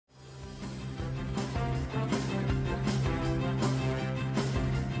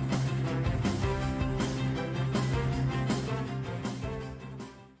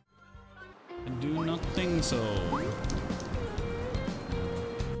not think so.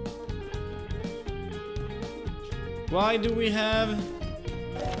 Why do we have...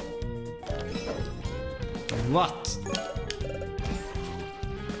 What?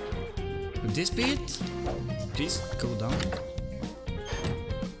 Would this be it? Please go down.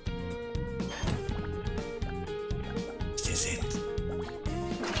 Is this it?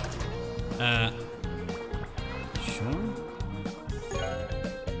 Sure.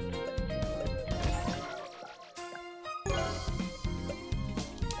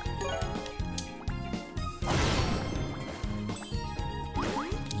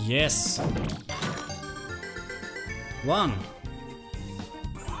 Yes. 1.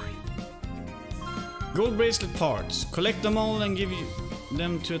 Gold bracelet parts. Collect them all and give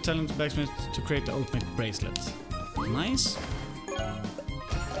them to a talented blacksmith to create the ultimate bracelet. Nice.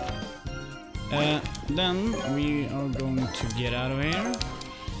 Then we are going to get out of here.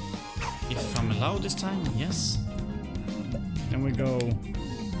 If I'm allowed this time, yes. Then we go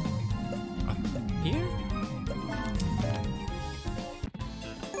up here.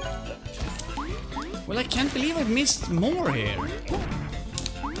 Well, I can't believe I missed more here.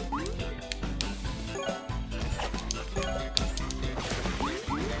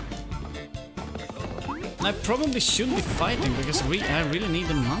 I probably should be fighting because I really need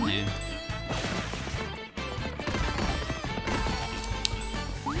the money.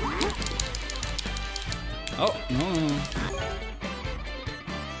 Oh, no.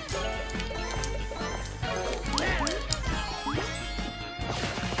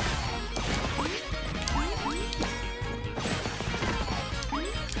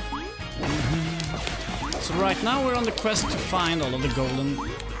 So right now we're on the quest to find all of the golden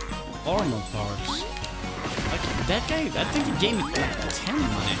armor parts. Like that guy, I think he gave me like 10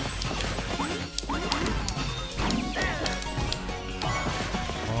 money.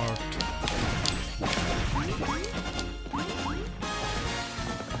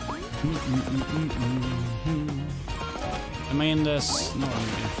 Am I in this? No, I'm in.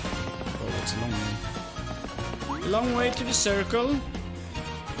 Oh, it's a long way. Long way to the circle.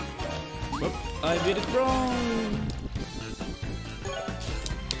 Whoop, I did it wrong.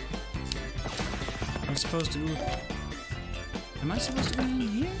 I'm supposed to go. Am I supposed to go in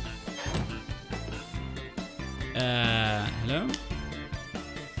here? Hello?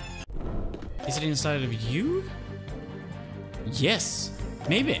 Is it inside of you? Yes,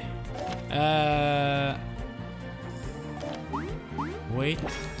 maybe. Wait a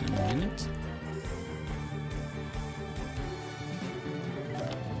minute.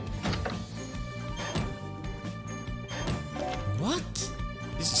 What?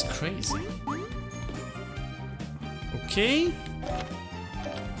 This is crazy. Okay.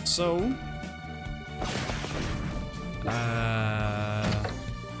 So.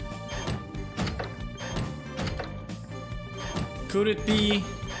 Could it be?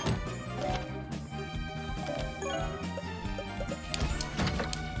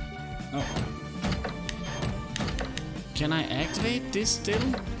 Oh. Can I activate this still?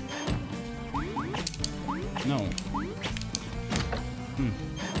 No.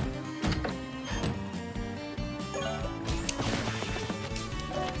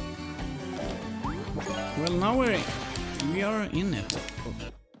 Well, now we are in it.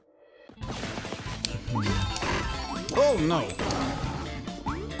 Oh no!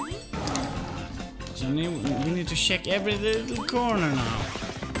 So we need to check every little corner now.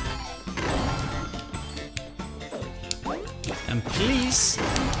 And please,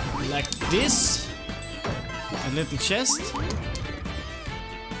 like this, a little chest.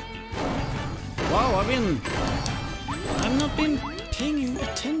 Wow, I've not been paying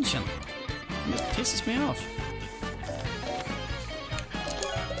attention. It pisses me off.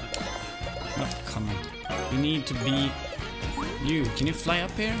 Oh, come on. You need to be... You, can you fly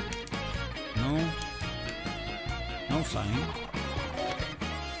up here? No. No flying.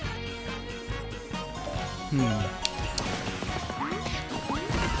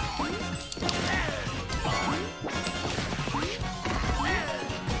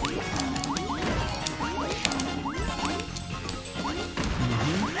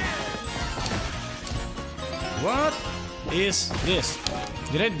 What is this?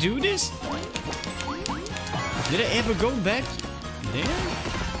 Did I do this? Did I ever go back there?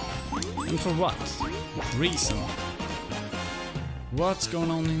 And for what reason? What's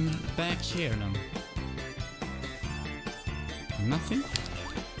going on in back here then? Nothing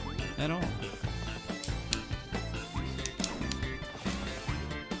at all.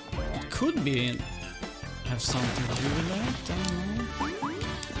 It could be have something to do with that, I don't know.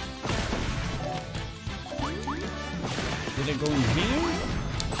 Did I go in here?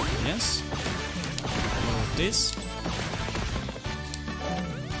 Yes. this.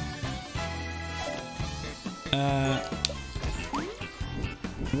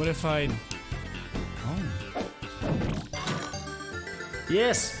 What if I... Oh.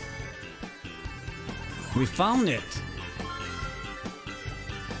 Yes! We found it!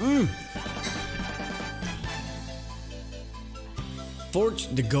 Forge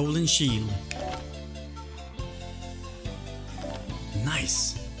the golden shield.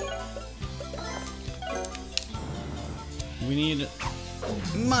 Nice. We need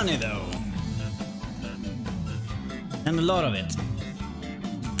money though. And a lot of it.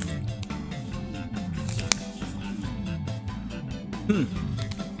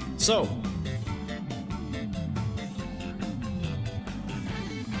 So.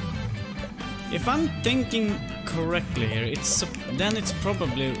 If I'm thinking correctly here, then it's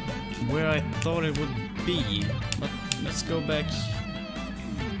probably where I thought it would be. But let's go back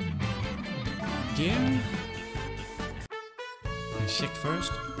here. Let's check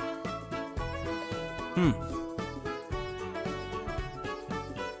first.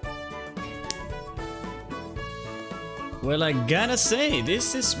 Well, I gotta say,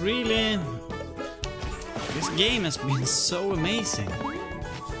 this is really... This game has been so amazing.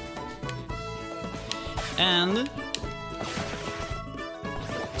 And...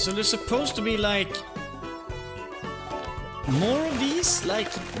 So there's supposed to be like... more of these,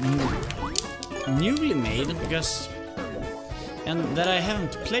 like... newly made, because... And that I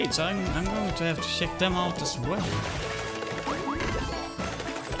haven't played, so I'm going to have to check them out as well.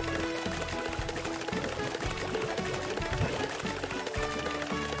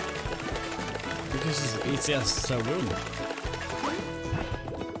 It's just so good.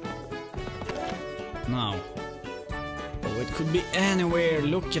 Now. Oh, it could be anywhere.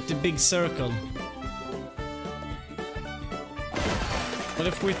 Look at the big circle. But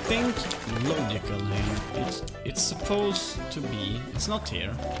if we think logical here, it's supposed to be... It's not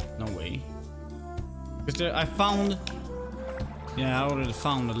here. No way. Because there, I found... Yeah, I already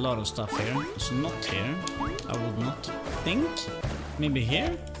found a lot of stuff here. It's not here. I would not think. Maybe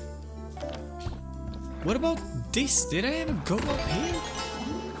here? What about this? Did I ever go up here?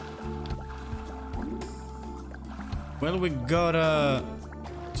 Well, we got a...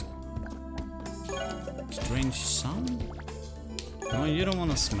 strange sound? No, you don't want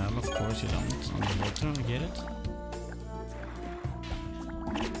to smell, of course you don't. Underwater, I get it.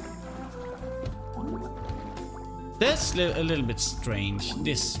 That's a little bit strange,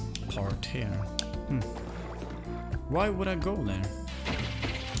 this part here. Why would I go there?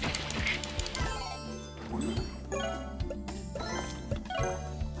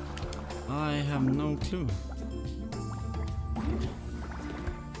 I have no clue.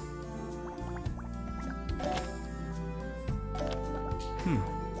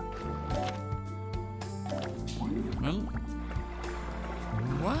 Well,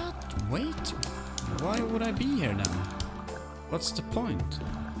 what? Wait, why would I be here then? What's the point?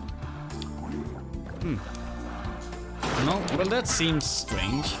 No, well that seems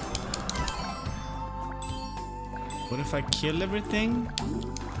strange. What if I kill everything?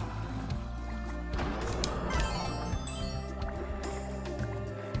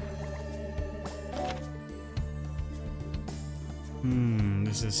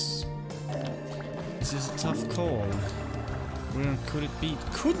 This is a tough call. Where could it be?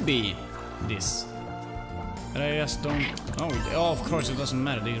 It could be this. But I just don't... Oh, of course it doesn't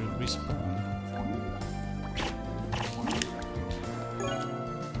matter. They respawn.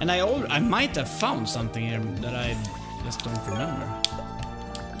 And I might have found something here that I just don't remember.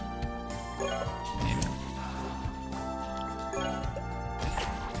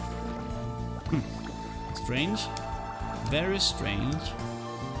 Maybe. Strange. Very strange.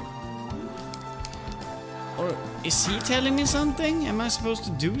 Or is he telling me something? Am I supposed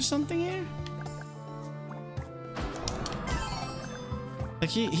to do something here? Like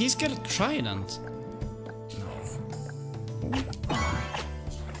he's got a trident. No.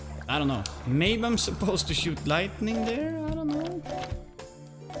 I don't know. Maybe I'm supposed to shoot lightning there? I don't know.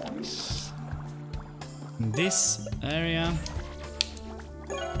 In this area.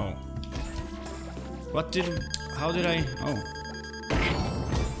 Oh. How did I... Oh.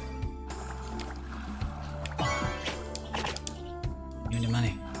 Give me the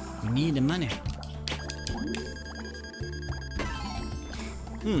money. We need the money.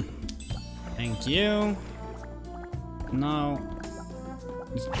 Thank you. Now...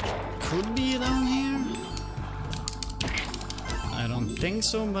 It could be down here. I don't think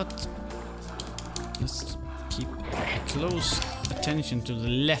so, but... Let's keep close attention to the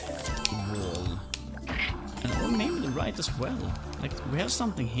left wall. Or maybe the right as well. Like, we have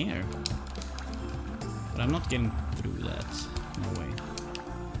something here. But I'm not getting through that. No way.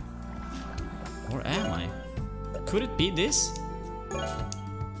 Or am I? Could it be this?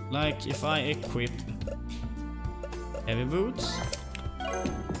 Like if I equip heavy boots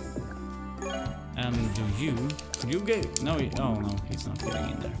and do you? Could you get? No. Oh no, he's not getting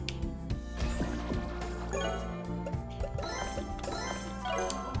in there.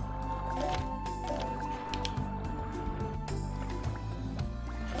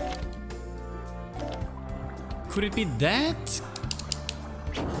 Could it be that?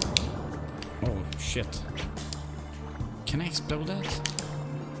 Oh shit. Can I explode that?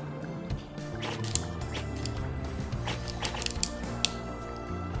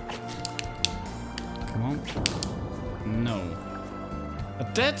 Come on. No.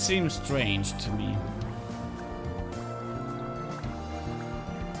 But that seems strange to me.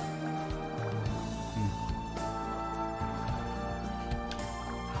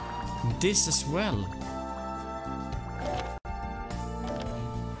 This as well.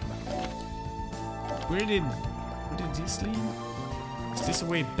 Where did this lead? Is this a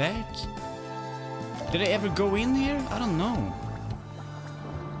way back? Did I ever go in here? I don't know.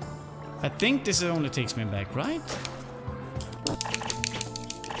 I think this only takes me back, right?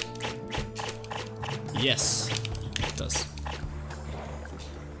 Yes, it does.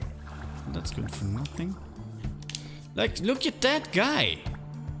 That's good for nothing. Like, look at that guy!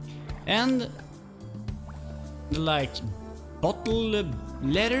 And the, like, bottle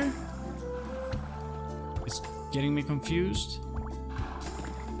letter is getting me confused.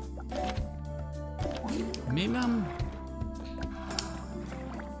 Maybe am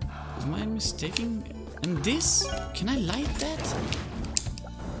I mistaken? And this? Can I light that?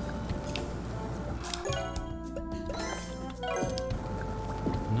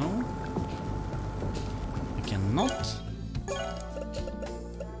 No? I cannot.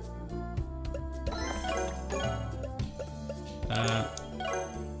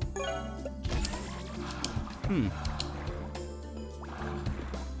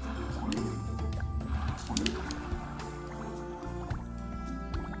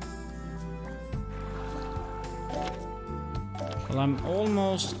 Well, I'm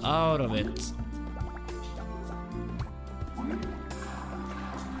almost out of it.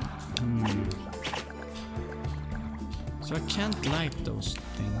 So I can't light those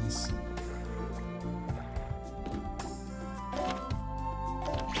things.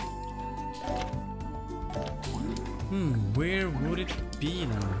 Where would it be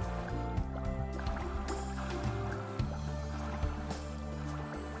then?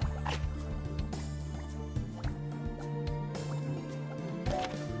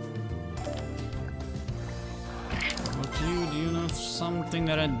 Do you know something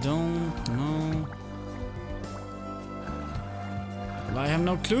that I don't know? Well, I have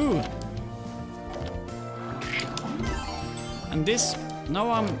no clue. And this,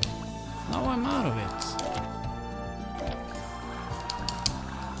 now I'm out of it.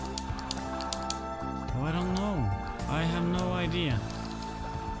 Oh, I don't know. I have no idea.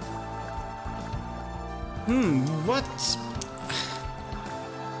 What?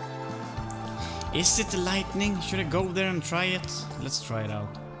 Is it the lightning? Should I go there and try it? Let's try it out.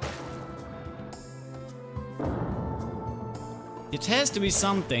 It has to be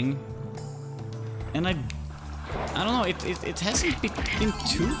something. And I don't know, it hasn't been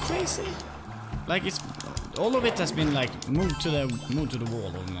too crazy. Like it's all of it has been like moved to the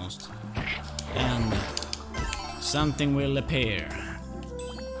wall almost. And something will appear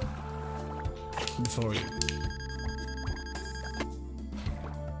before you.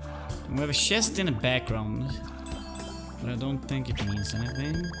 We have a chest in the background, but I don't think it means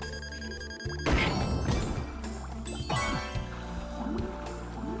anything.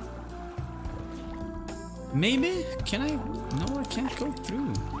 Maybe? Can I? No, I can't go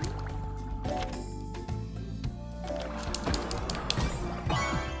through.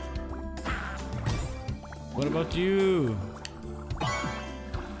 What about you?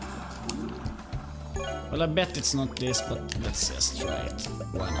 Well, I bet it's not this, but let's just try it.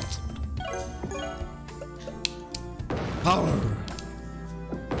 Why not? Power!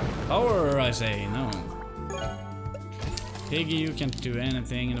 Power, I say, no. Piggy, you can't do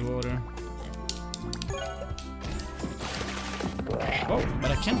anything in the water. Oh,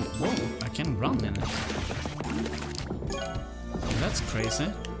 but I can run in it. That's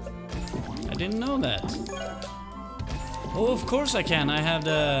crazy. I didn't know that. Oh, of course I can. I have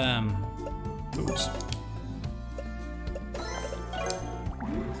the boots.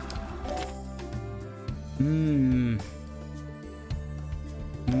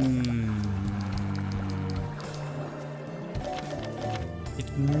 It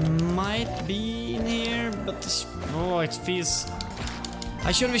might be in here, feels...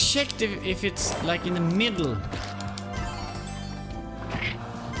 I should have checked if it's like in the middle.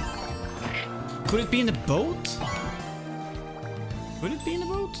 Could it be in the boat? Could it be in the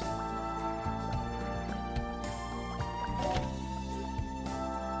boat?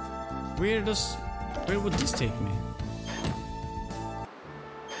 Where would this take me?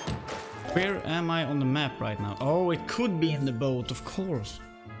 Where am I on the map right now? Oh, it could be in the boat, of course.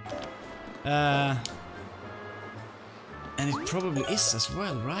 And it probably is as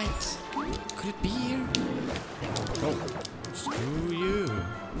well, right? Could it be here? Oh, screw you.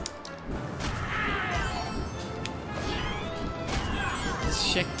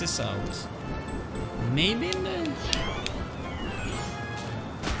 Let's check this out. Maybe in the...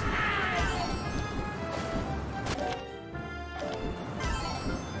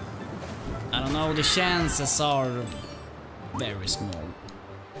 I don't know, the chances are very small.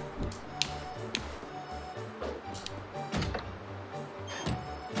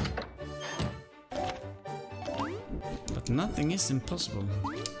 But nothing is impossible.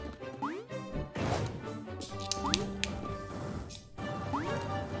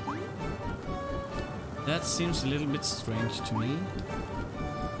 That seems a little bit strange to me.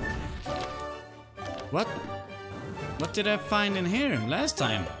 What? What did I find in here last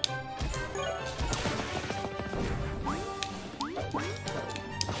time?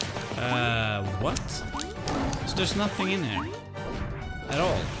 What? So there's nothing in here at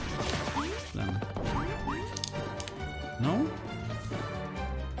all. Then. No?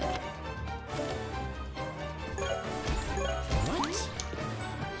 What?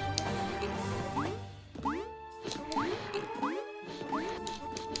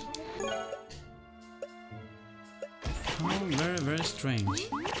 Oh, very, very strange.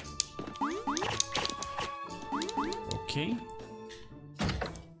 Okay.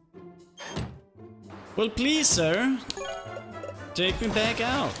 Well, please, sir, take me back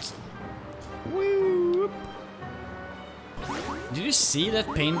out. Whoop. Did you see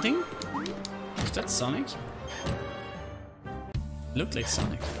that painting? Is that Sonic? Looked like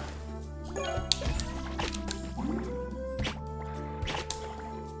Sonic.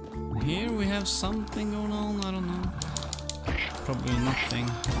 Here we have something going on, I don't know. Probably nothing.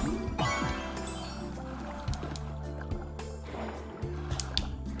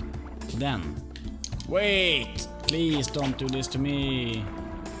 Then. Wait! Please don't do this to me.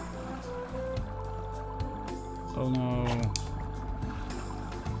 Oh no.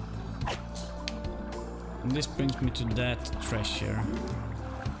 And this brings me to that treasure.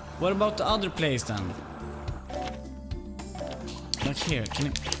 What about the other place then? Like here,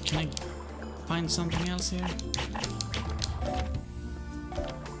 can I find something else here?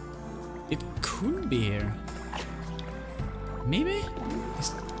 It could be here. Maybe?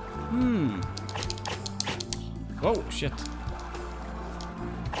 Oh, shit.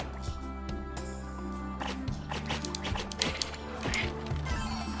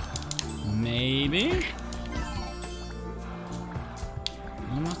 Maybe?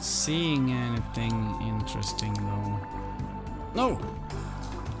 I'm not seeing anything interesting though. No!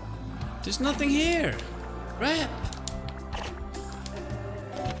 There's nothing here! Crap!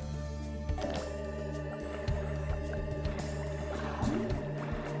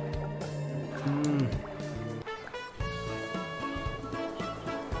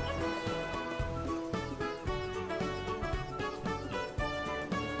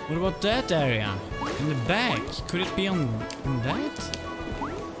 What about that area? In the back? Could it be on that?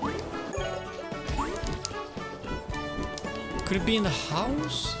 Could it be in the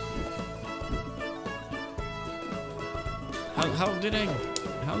house? How did I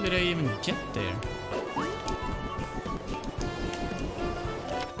even get there?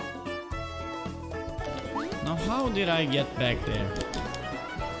 Now how did I get back there?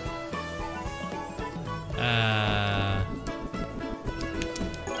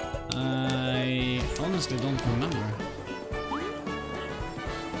 I honestly don't remember.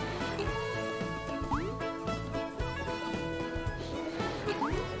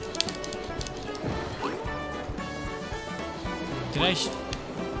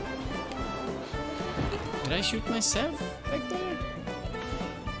 Did I shoot myself back there?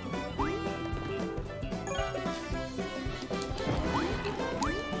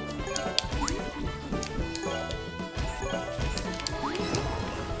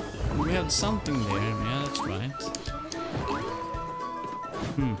 We had something there, yeah, that's right.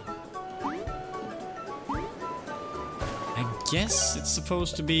 I guess it's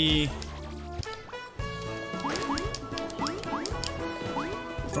supposed to be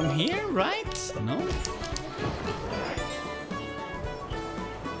from here, right? No?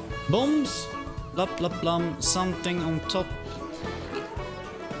 Bombs? Blop blop blum, something on top.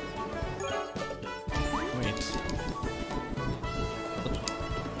 Wait.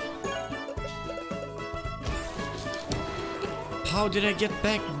 How did I get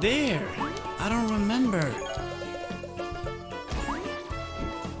back there? I don't remember.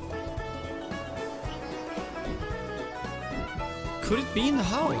 Could it be in the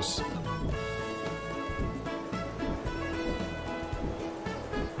house?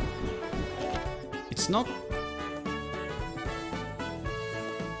 It's not.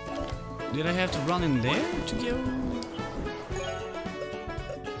 Did I have to run in there to go?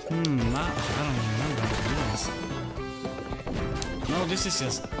 I don't remember how to do this. No, this is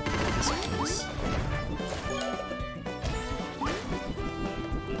just this place.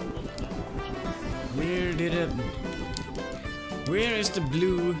 Where is the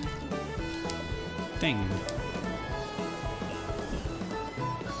blue thing?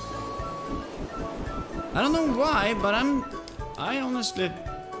 I don't know why, but I honestly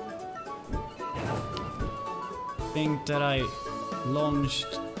think that I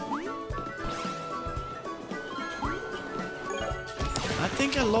launched. I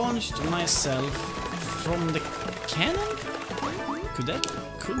think I launched myself from the cannon? Could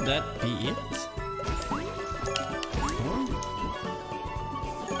that be it? Or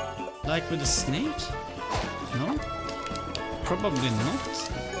like with the snake? No? Probably not.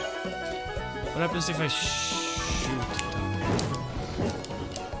 What happens if I shoot them?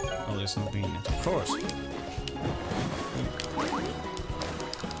 Oh, there's nothing in it. Of course.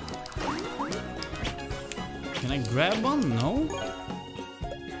 Can I grab one? No?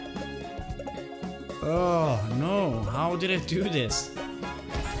 Oh, no. How did I do this?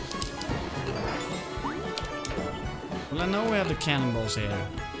 Well, I know we have the cannonballs here.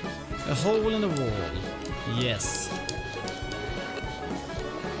 A hole in the wall. Yes.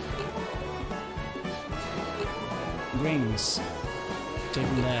 Rings.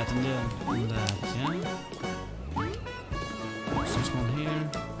 Taking that and then that, yeah? What's this one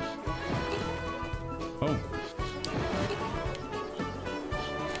here? Oh.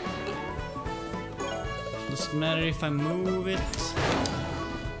 Doesn't matter if I move it.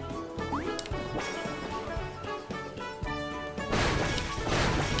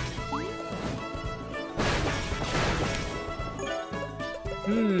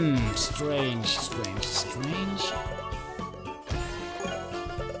 Strange.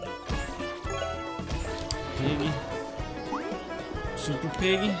 Piggy. Super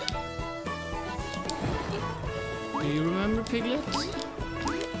Piggy. Do you remember, Piglet?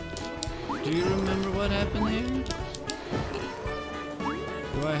 Do you remember what happened here?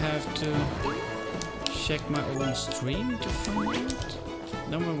 Do I have to check my own stream to find out?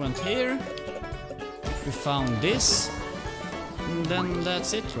 Then we went here. We found this. And then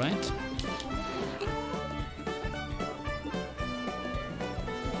that's it, right?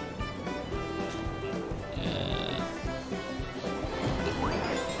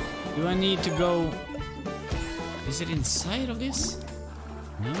 Do I need to go? Is it inside of this?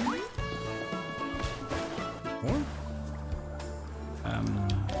 No? Or?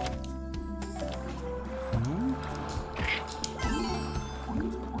 No?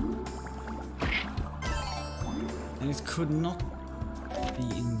 And it could not be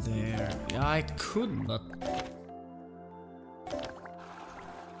in there. Yeah, it could, but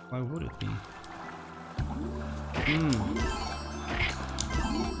why would it be?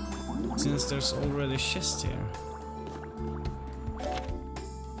 Since there's already a chest here.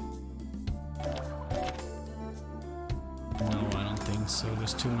 No, I don't think so.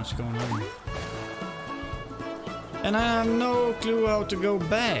 There's too much going on. And I have no clue how to go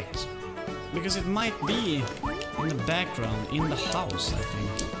back. Because it might be in the background, in the house, I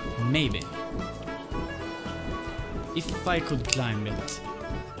think. Maybe. If I could climb it.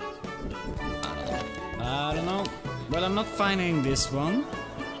 I don't know. Well, I'm not finding this one.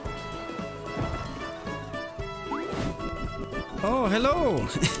 Oh, hello!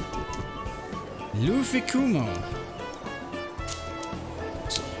 Luffy Kumo.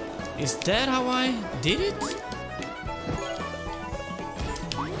 Is that how I did it?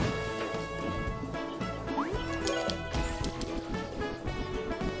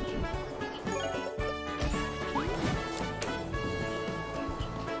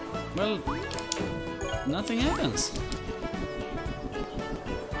 Well, nothing happens.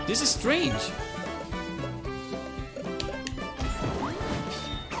 This is strange.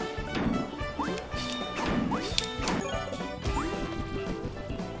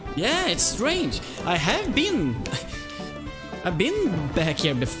 Yeah, it's strange. I've been back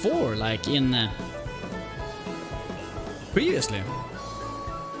here before, like in previously.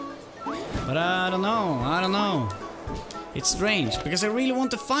 But But I don't know. It's strange, because I really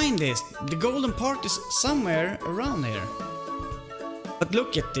want to find this. The golden part is somewhere around here. But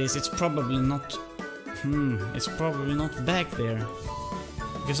look at this, it's probably not... it's probably not back there.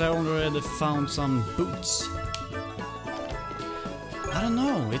 Because I already found some boots. I don't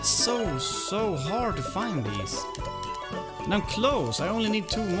know, it's so hard to find these. And I'm close, I only need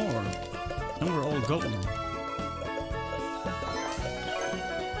 2 more. And we're all golden.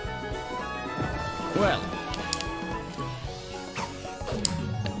 Well,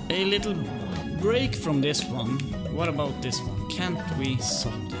 a little break from this one. What about this one? Can't we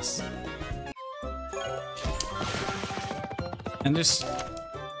solve this? And there's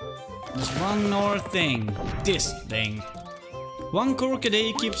one more thing. This thing. 1 cork a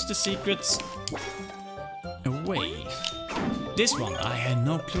day keeps the secrets away. This one, I had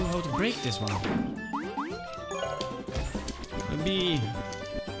no clue how to break this one. Maybe...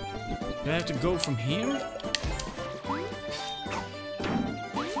 do I have to go from here?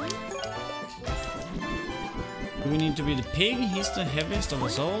 Do we need to be the pig? He's the heaviest of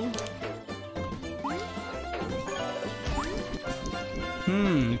us all.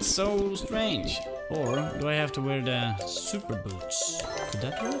 It's so strange. Or do I have to wear the super boots? Could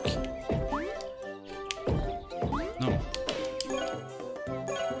that work? No.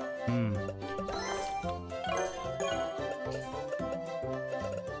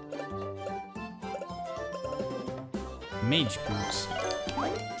 Mage boots.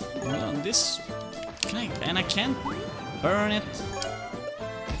 Well, this... and I can't burn it.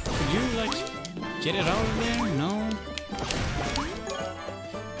 Could you, like, get it out of there? No.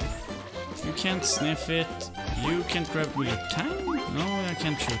 You can't sniff it. You can't grab with your tongue? No, I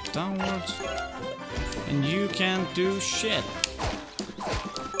can't shoot downwards. And you can't do shit.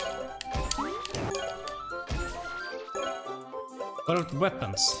 What about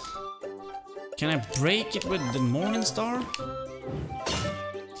weapons? Can I break it with the Morning Star?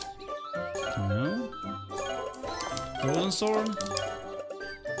 No. Golden Sword?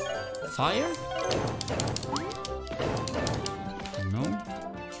 Fire? No.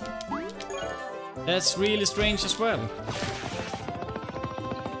 That's really strange as well.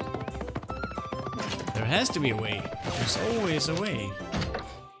 There has to be a way. There's always a way.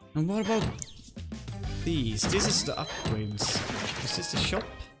 And what about these? This is the upgrades. Is this the shop?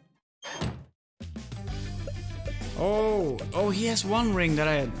 Oh, he has one ring that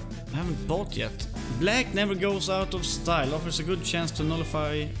I haven't bought yet. Black never goes out of style, offers a good chance to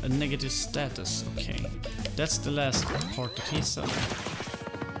nullify a negative status. Okay, that's the last part that he said.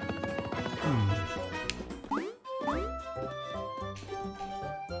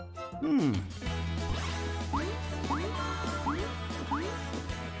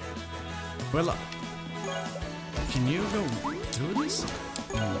 Well, can you go through this?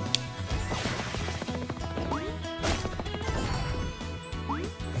 No.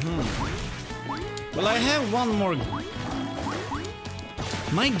 Well, I have one more.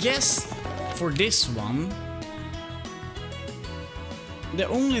 My guess for this one, the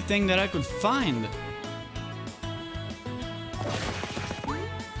only thing that I could find,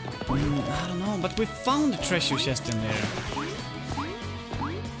 I don't know, but we found the treasure chest in there.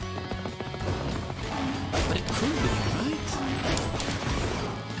 But it could be, right?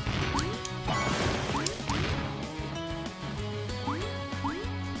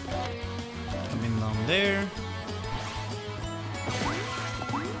 Coming down there.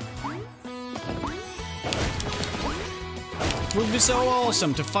 It would be so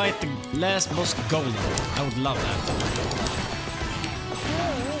awesome to fight the last boss golden. I would love that.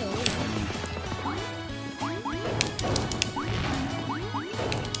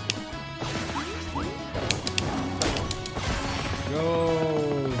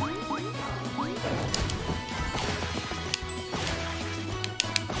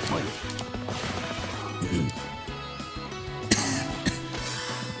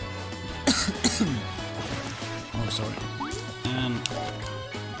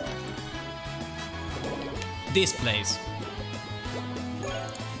 This place.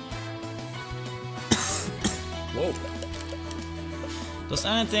 Whoa. Does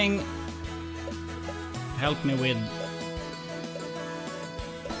anything help me with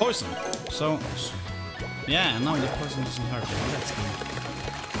poison? So, yeah, no, the poison doesn't hurt me. That's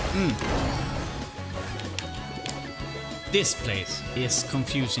good. This place is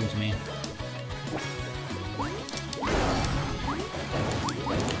confusing to me.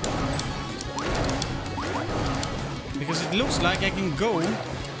 Because it looks like I can go.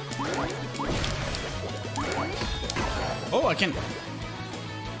 Oh, I can.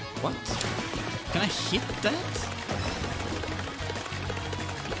 What? Can I hit that?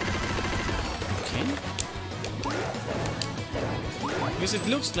 Because it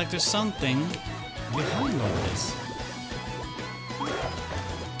looks like there's something behind all this.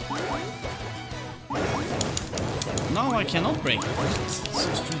 No, I cannot break it. It's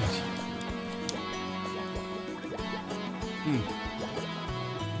so strange.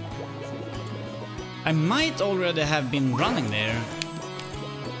 I might already have been running there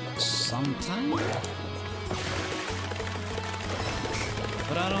sometime,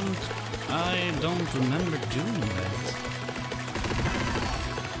 but I don't remember doing that.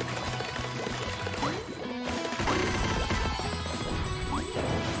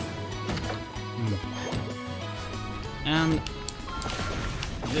 And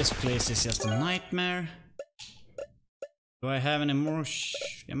this place is just a nightmare. Do I have any more?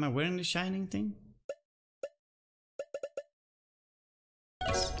 Am I wearing the shining thing?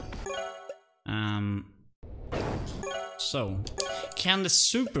 Yes. So, can the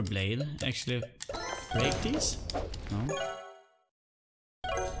super blade actually break these? No.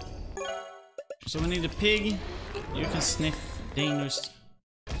 So we need a pig. You can sniff dangerous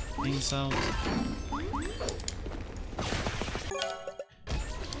things out.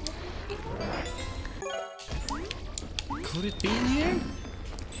 Could it be in here?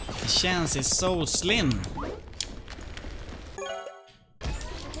 The chance is so slim.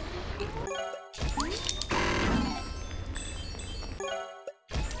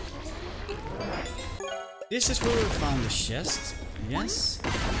 This is where we found the chest. Yes.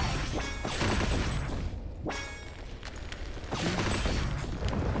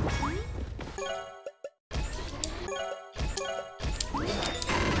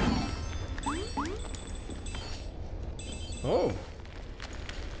 Oh.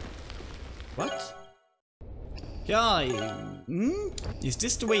 What? Yeah. Is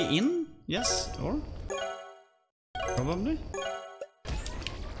this the way in? Yes, or? Probably.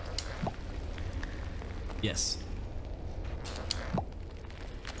 Yes.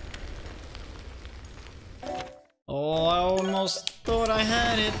 Oh, I almost thought I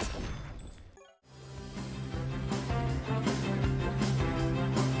had it.